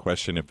final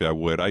question, if I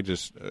would. I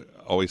just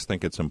always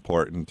think it's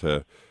important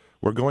to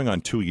 – we're going on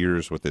 2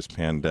 years with this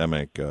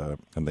pandemic,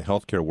 and the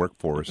healthcare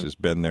workforce has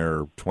been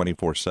there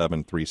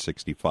 24/7,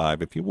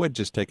 365. If you would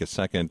just take a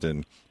second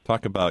and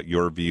talk about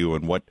your view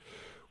and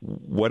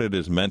what it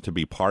is meant to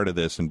be part of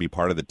this and be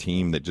part of the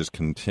team that just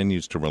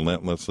continues to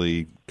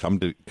relentlessly come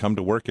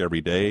to work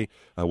every day,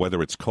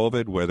 whether it's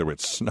COVID, whether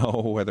it's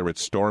snow, whether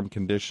it's storm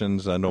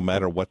conditions, no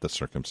matter what the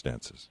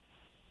circumstances.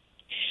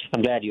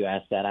 I'm glad you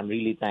asked that. I'm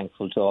really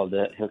thankful to all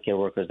the healthcare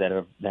workers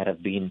that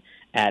have been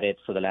at it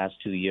for the last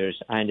 2 years.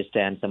 I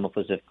understand some of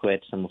us have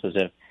quit, some of us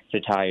have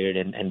retired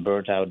and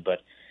burnt out,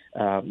 but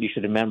you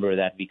should remember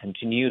that we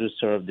continue to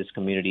serve this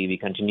community. We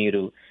continue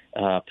to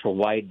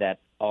provide that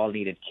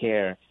all-needed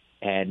care.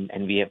 And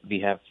we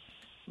have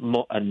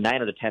 9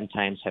 out of 10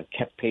 times have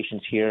kept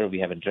patients here. We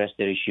have addressed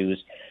their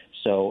issues.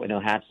 So,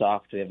 hats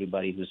off to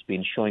everybody who's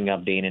been showing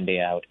up day in and day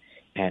out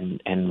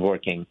and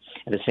working.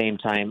 At the same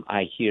time,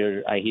 I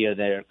hear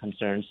their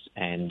concerns,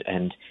 and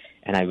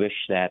I wish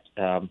that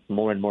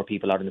more and more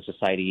people out in the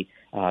society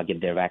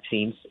get their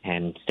vaccines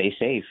and stay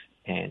safe.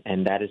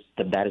 And that is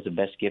the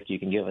best gift you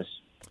can give us.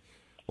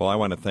 Well, I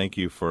want to thank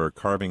you for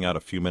carving out a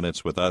few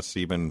minutes with us,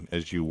 even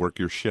as you work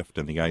your shift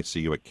in the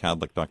ICU at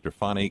Kadlec. Dr.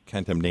 Fani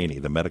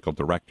Kantamneni, the medical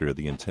director of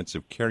the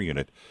intensive care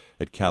unit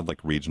at Kadlec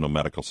Regional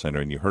Medical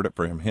Center. And you heard it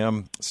from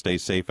him. Stay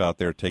safe out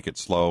there, take it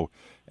slow,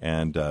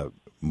 and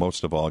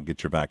most of all,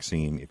 get your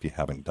vaccine if you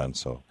haven't done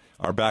so.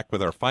 Are back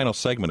with our final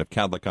segment of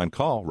Kadlec on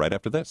Call right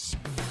after this.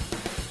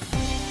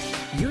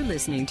 You're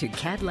listening to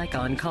Kadlec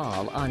on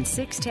Call on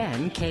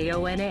 610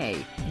 KONA.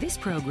 This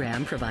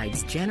program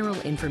provides general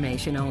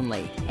information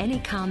only. Any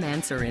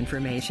comments or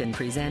information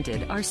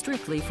presented are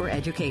strictly for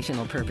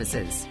educational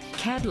purposes.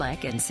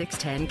 Kadlec and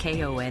 610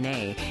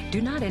 KONA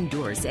do not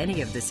endorse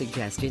any of the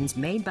suggestions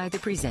made by the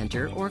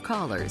presenter or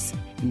callers.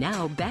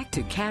 Now back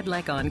to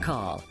Kadlec on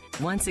Call.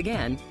 Once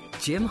again,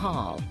 Jim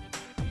Hall.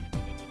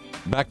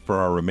 Back for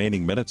our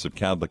remaining minutes of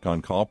Kadlec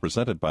on Call,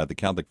 presented by the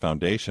Kadlec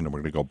Foundation, and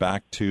we're going to go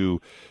back to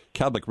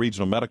Kadlec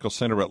Regional Medical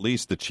Center, at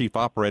least the Chief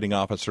Operating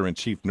Officer and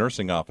Chief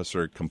Nursing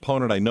Officer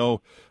component. I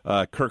know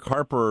Kirk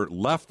Harper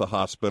left the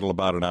hospital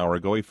about an hour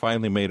ago. He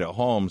finally made it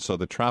home, so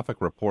the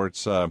traffic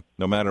reports, no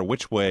matter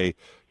which way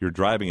you're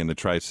driving in the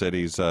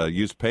Tri-Cities,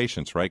 use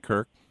patience, right,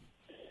 Kirk?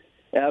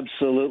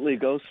 Absolutely.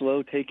 Go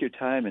slow, take your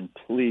time, and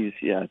please,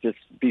 just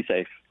be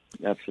safe.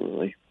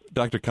 Absolutely.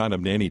 Dr.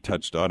 Kantamneni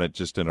touched on it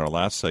just in our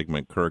last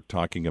segment, Kirk,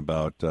 talking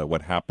about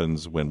what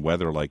happens when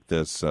weather like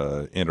this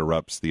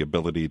interrupts the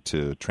ability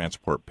to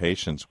transport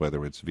patients,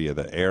 whether it's via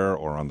the air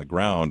or on the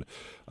ground,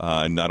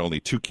 not only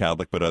to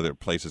Kadlec, but other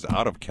places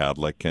out of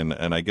Kadlec.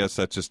 And I guess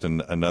that's just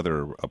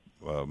another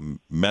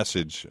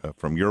message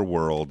from your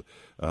world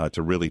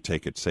to really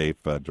take it safe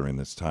during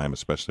this time,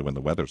 especially when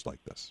the weather's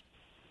like this.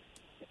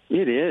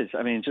 It is.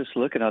 I mean, just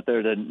looking out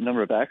there, the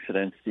number of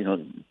accidents,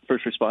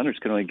 first responders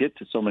can only get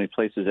to so many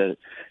places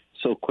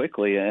so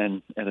quickly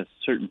and at a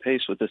certain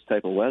pace with this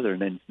type of weather.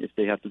 And then if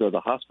they have to go to the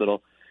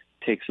hospital,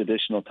 it takes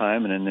additional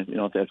time. And then, if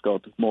they have to go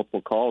to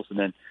multiple calls. And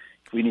then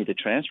if we need to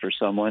transfer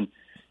someone,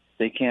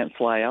 they can't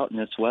fly out in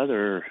this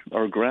weather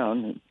or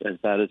ground, as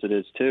bad as it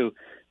is too,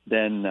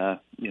 then,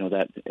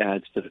 that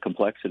adds to the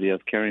complexity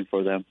of caring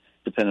for them,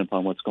 depending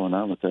upon what's going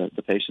on with the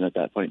patient at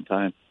that point in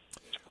time.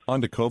 On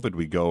to COVID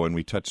we go, and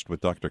we touched with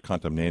Dr.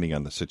 Kantamneni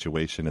on the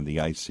situation in the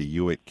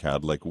ICU at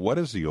Kadlec. What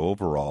is the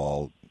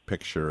overall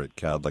picture at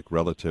Kadlec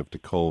relative to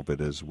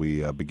COVID as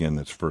we begin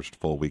this first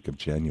full week of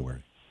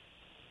January?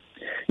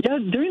 Yeah,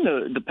 during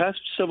the past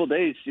several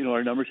days,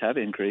 our numbers have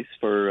increased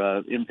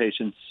for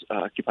inpatients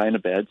occupying a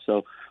bed.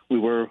 So we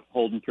were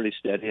holding pretty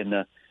steady in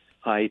the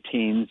high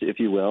teens, if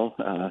you will,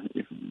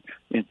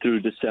 through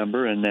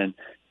December. And then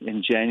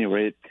in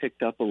January, it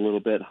picked up a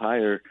little bit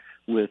higher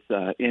with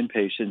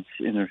inpatients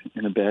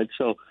in a bed.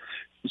 So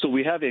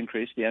we have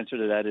increased. The answer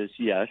to that is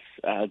yes.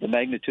 The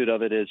magnitude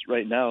of it is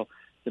right now,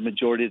 the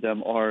majority of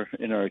them are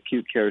in our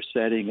acute care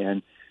setting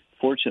and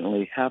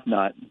fortunately have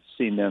not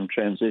seen them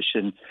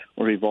transition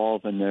or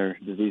evolve in their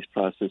disease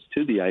process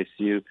to the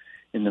ICU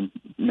in the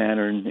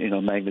manner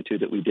and magnitude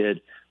that we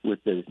did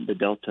with the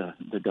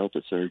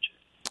Delta surge.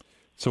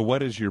 So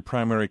what is your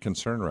primary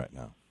concern right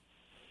now?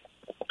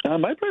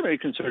 My primary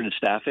concern is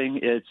staffing.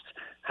 It's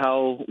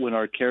how when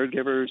our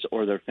caregivers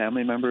or their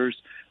family members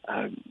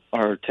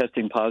are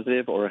testing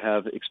positive or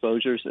have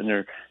exposures and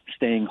they're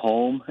staying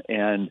home,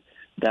 and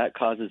that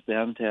causes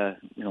them to,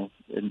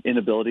 an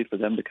inability for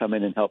them to come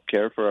in and help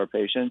care for our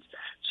patients.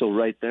 So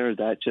right there,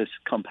 that just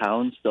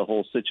compounds the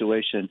whole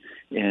situation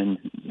in,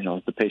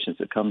 the patients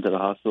that come to the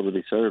hospital to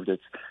be served. It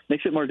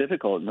makes it more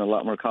difficult and a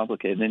lot more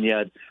complicated. And then you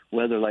add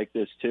weather like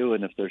this too,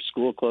 and if there's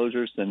school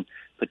closures, then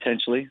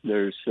potentially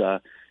there's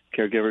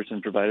caregivers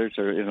and providers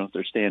are,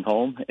 they're staying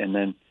home. And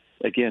then,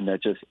 again,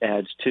 that just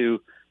adds to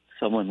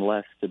someone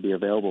less to be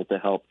available to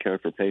help care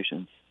for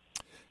patients.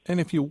 And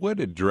if you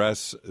would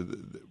address,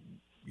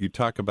 you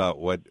talk about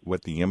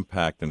what the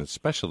impact, and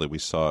especially we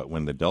saw it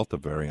when the Delta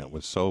variant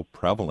was so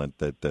prevalent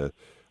that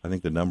I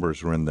think the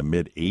numbers were in the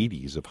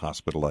mid-80s of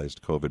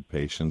hospitalized COVID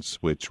patients,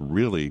 which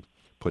really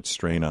put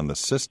strain on the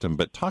system.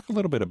 But talk a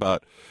little bit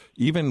about,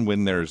 even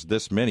when there's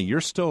this many,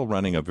 you're still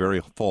running a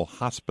very full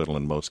hospital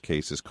in most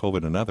cases,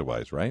 COVID and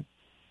otherwise, right?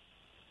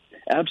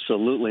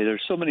 Absolutely.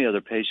 There's so many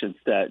other patients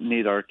that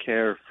need our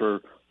care for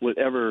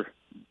whatever,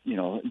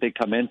 they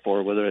come in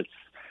for, whether it's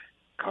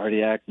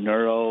cardiac,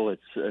 neuro,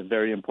 it's a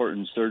very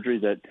important surgery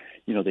that,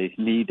 they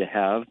need to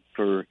have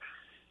to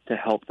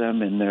help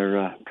them in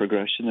their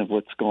progression of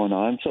what's going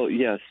on. So,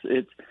 yes,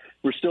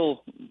 we're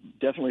still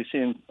definitely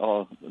seeing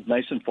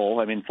nice and full.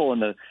 I mean, full in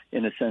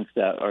the sense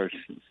that our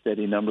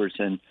steady numbers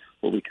and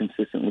what we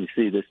consistently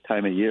see this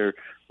time of year,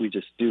 we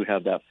just do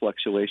have that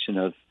fluctuation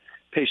of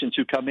patients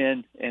who come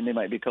in and they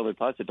might be COVID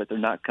positive, but they're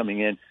not coming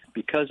in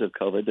because of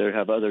COVID. They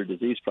have other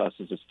disease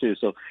processes too.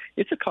 So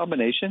it's a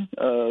combination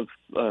of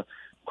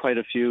quite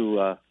a few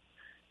of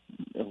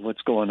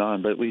what's going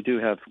on, but we do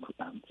have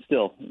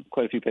still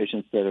quite a few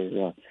patients that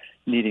are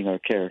needing our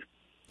care.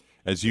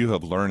 as you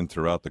have learned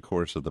throughout the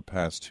course of the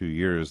past 2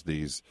 years,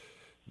 these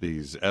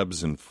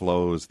ebbs and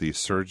flows, these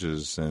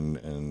surges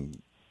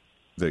and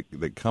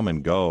that come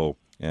and go,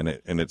 and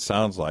it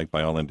sounds like,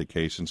 by all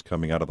indications,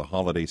 coming out of the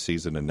holiday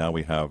season, and now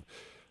we have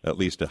at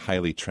least a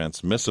highly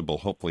transmissible,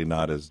 hopefully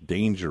not as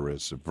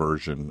dangerous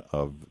version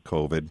of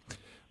COVID.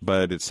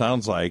 But it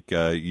sounds like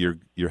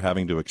you're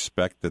having to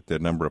expect that the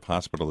number of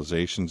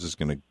hospitalizations is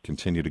going to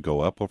continue to go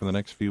up over the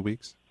next few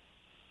weeks.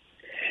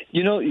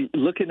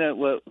 Looking at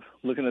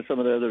some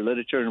of the other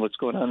literature and what's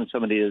going on in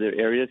some of the other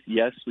areas,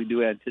 yes, we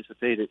do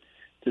anticipate it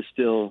to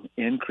still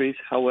increase.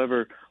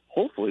 However,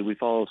 hopefully we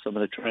follow some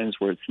of the trends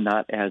where it's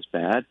not as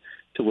bad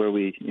to where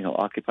we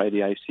occupy the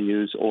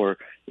ICUs or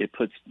it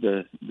puts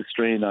the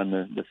strain on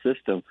the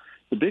system.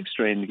 The big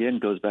strain, again,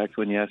 goes back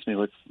to when you asked me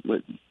what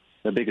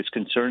the biggest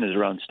concern is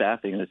around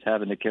staffing, and it's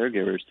having the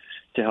caregivers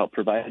to help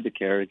provide the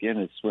care. Again,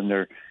 it's when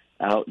they're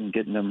out and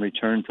getting them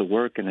returned to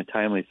work in a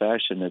timely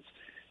fashion that's,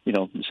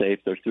 say if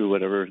they're through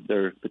whatever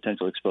their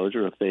potential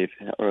exposure, if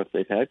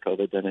they've had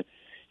COVID, then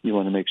you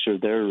want to make sure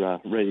they're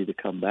ready to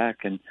come back,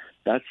 and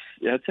that's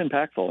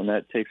impactful, and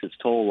that takes its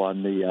toll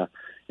on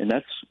and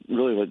that's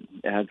really what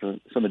adds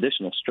some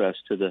additional stress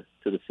to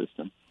the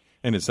system.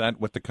 And is that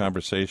what the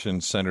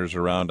conversation centers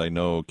around? I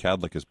know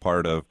Kadlec is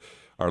part of.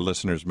 Our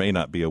listeners may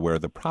not be aware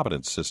of the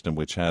Providence system,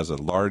 which has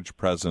a large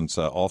presence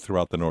all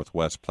throughout the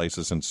Northwest,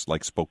 places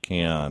like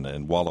Spokane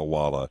and Walla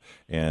Walla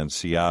and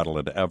Seattle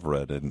and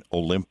Everett and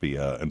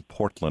Olympia and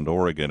Portland,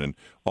 Oregon, and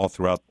all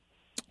throughout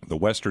the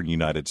western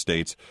United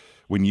States.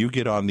 When you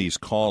get on these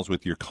calls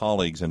with your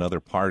colleagues in other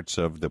parts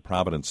of the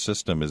Providence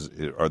system,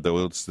 are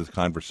those the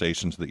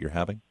conversations that you're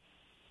having?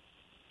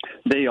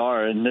 They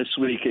are, and this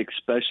week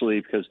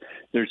especially, because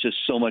there's just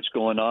so much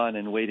going on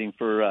and waiting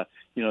for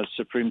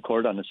Supreme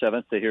Court on the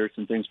 7th to hear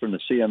some things from the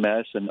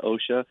CMS and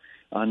OSHA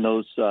on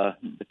those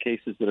the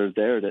cases that are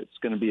there. That's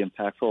going to be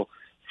impactful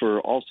for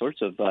all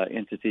sorts of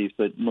entities,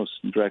 but most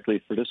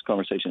directly for this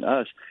conversation,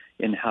 us,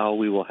 in how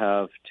we will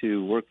have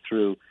to work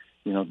through,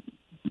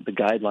 the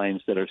guidelines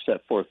that are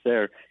set forth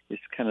there.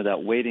 It's kind of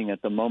that waiting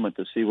at the moment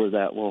to see where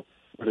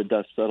the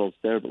dust settles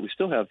there. But we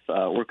still have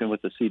working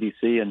with the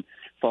CDC and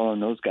following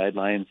those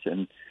guidelines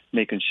and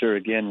making sure,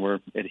 again, we're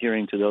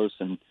adhering to those.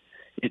 And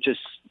it just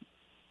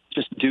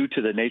due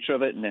to the nature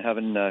of it and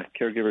having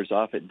caregivers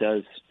off, it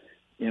does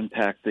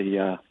impact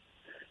the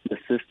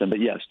system.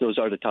 But yes, those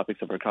are the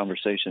topics of our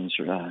conversations,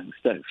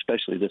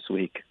 especially this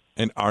week.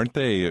 And aren't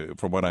they,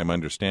 from what I'm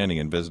understanding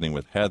and visiting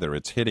with Heather,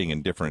 it's hitting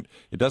in different,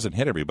 it doesn't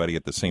hit everybody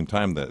at the same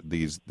time,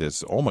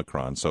 this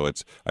Omicron. So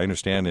I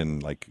understand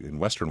in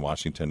Western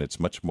Washington, it's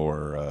much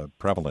more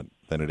prevalent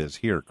than it is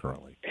here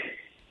currently.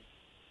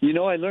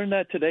 I learned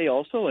that today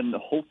also, and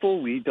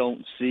hopeful we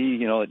don't see,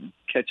 it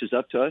catches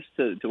up to us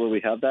to where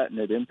we have that and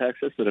it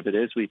impacts us. But if it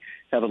is, we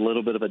have a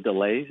little bit of a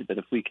delay. But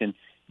if we can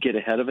get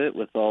ahead of it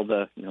with all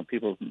the,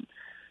 people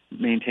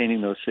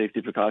maintaining those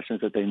safety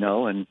precautions that they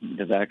know and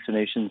the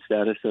vaccination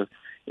status of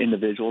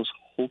individuals,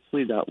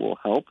 hopefully that will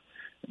help.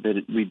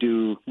 That we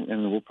do,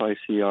 and we'll probably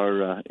see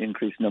our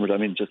increased numbers. I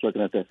mean, just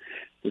looking at the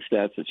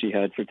stats that she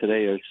had for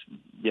today,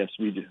 yes,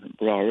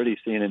 we're already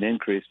seeing an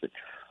increase, but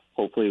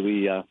hopefully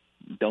we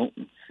don't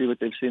see what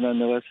they've seen on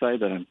the west side,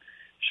 but I'm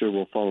sure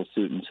we'll follow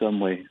suit in some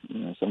way,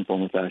 some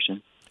form or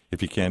fashion.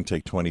 If you can,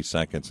 take 20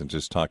 seconds and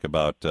just talk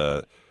about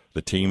the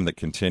team that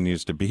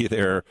continues to be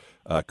there,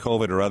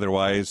 COVID or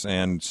otherwise,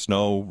 and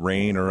snow,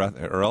 rain,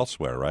 or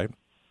elsewhere, right?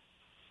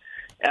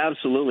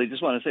 Absolutely.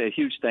 Just want to say a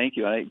huge thank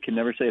you. I can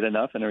never say it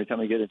enough, and every time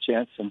I get a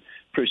chance, and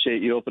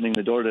appreciate you opening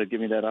the door to give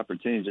me that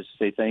opportunity just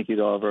to say thank you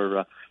to all of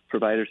our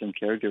providers and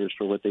caregivers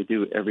for what they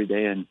do every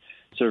day and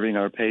serving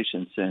our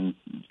patients, and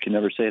can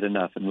never say it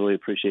enough, and really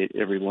appreciate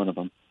every one of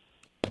them.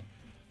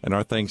 And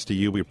our thanks to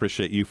you. We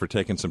appreciate you for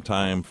taking some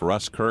time for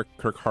us, Kirk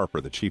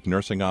Harper, the Chief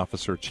Nursing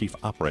Officer, Chief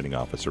Operating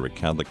Officer at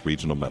Kadlec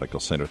Regional Medical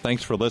Center.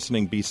 Thanks for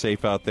listening. Be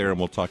safe out there, and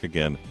we'll talk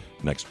again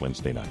next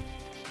Wednesday night.